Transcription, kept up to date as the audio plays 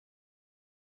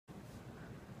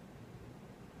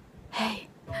Hey,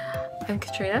 I'm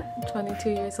Katrina, I'm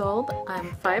 22 years old,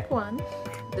 I'm 5'1".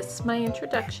 This is my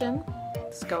introduction.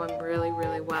 It's going really,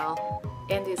 really well.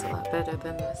 Andy's a lot better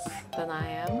than I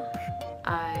am.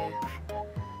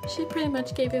 She pretty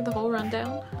much gave you the whole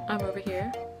rundown. I'm over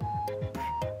here.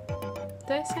 Did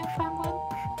I say 5'1"?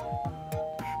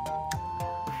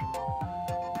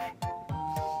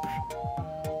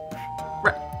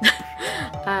 Right.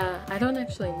 I don't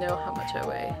actually know how much I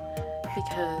weigh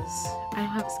because I don't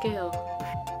have a scale.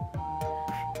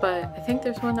 But I think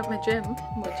there's one at my gym,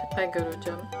 which I go to a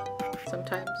gym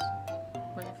sometimes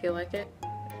when I feel like it.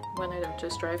 When I don't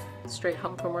just drive straight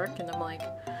home from work and I'm like,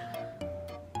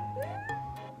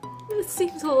 it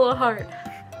seems a little hard.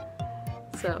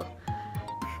 So,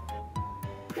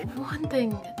 one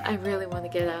thing I really want to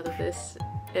get out of this,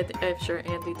 and I'm sure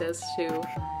Andy does too,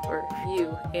 or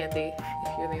you, Andy,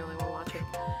 if you're the only one watching,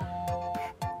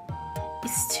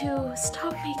 is to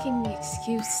stop making the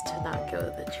excuse to not go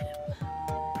to the gym.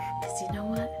 Because you know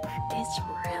what? It's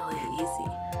really easy.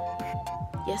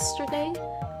 Yesterday,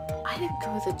 I didn't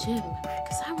go to the gym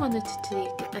because I wanted to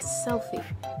take a selfie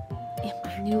in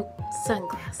my new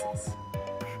sunglasses,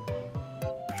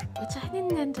 which I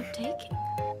didn't end up taking.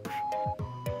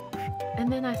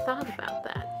 And then I thought about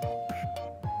that.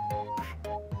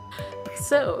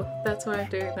 So that's why I'm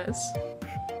doing this.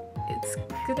 It's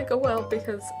gonna go well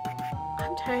because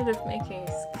I'm tired of making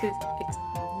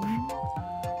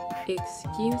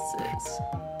excuses.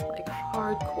 Like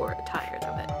hardcore tired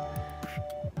of it.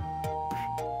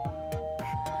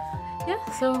 Yeah,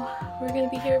 so we're gonna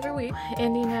be here every week.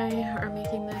 Andy and I are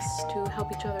making this to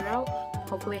help each other out,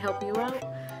 hopefully help you out.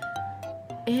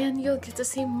 And you'll get to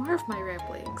see more of my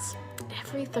ramblings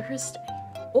every Thursday.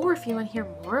 Or if you want to hear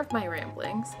more of my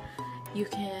ramblings, you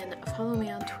can follow me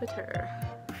on Twitter.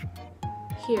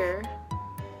 Here.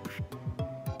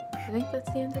 I think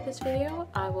that's the end of this video.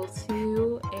 I will see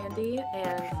you, Andy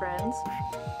and friends.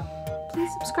 Please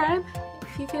subscribe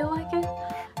if you feel like it.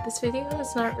 This video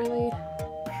is not really...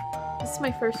 This is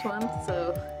my first one,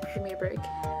 so give me a break.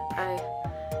 I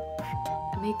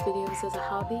make videos as a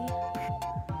hobby,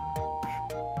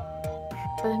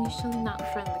 but I'm usually not in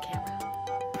front of the camera.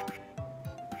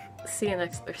 See you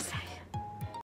next Thursday.